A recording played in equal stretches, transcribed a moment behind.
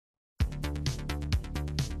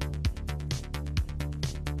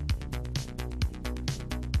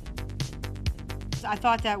I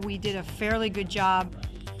thought that we did a fairly good job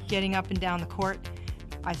getting up and down the court.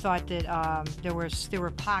 I thought that there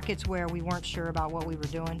were pockets where we weren't sure about what we were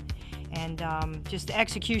doing, and just the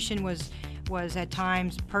execution was at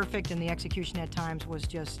times perfect, and the execution at times was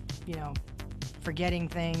just, you know, forgetting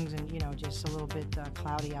things and, you know, just a little bit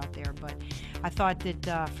cloudy out there. But I thought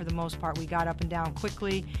that for the most part we got up and down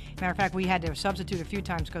quickly. Matter of fact, we had to substitute a few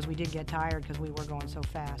times because we did get tired because we were going so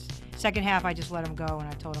fast. Second half, I just let them go, and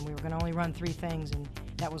I told them we were going to only run 3 things, and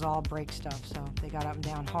that was all break stuff. So they got up and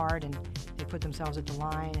down hard, and they put themselves at the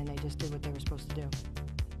line, and they just did what they were supposed to do.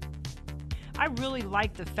 I really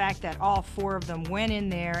liked the fact that all 4 of them went in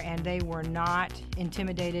there and they were not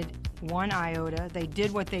intimidated one iota. They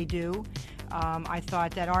did what they do. I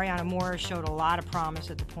thought that Ariana Moore showed a lot of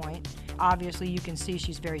promise at the point. Obviously, you can see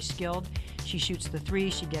she's very skilled. She shoots the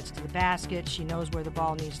 3, she gets to the basket, she knows where the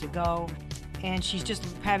ball needs to go, and she's just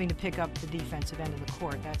having to pick up the defensive end of the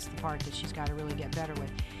court. That's the part that she's got to really get better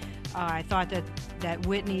with. I thought that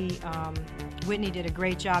Whitney did a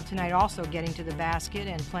great job tonight also getting to the basket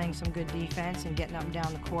and playing some good defense and getting up and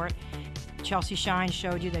down the court. Chelsea Shine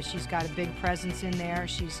showed you that she's got a big presence in there.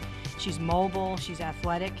 She's mobile, she's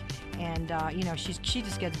athletic, and you know, she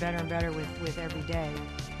just gets better and better with every day.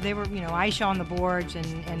 They were, you know, Aisha on the boards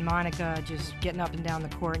and Monica just getting up and down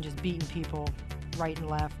the court and just beating people right and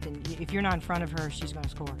left. And if you're not in front of her, she's going to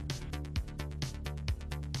score.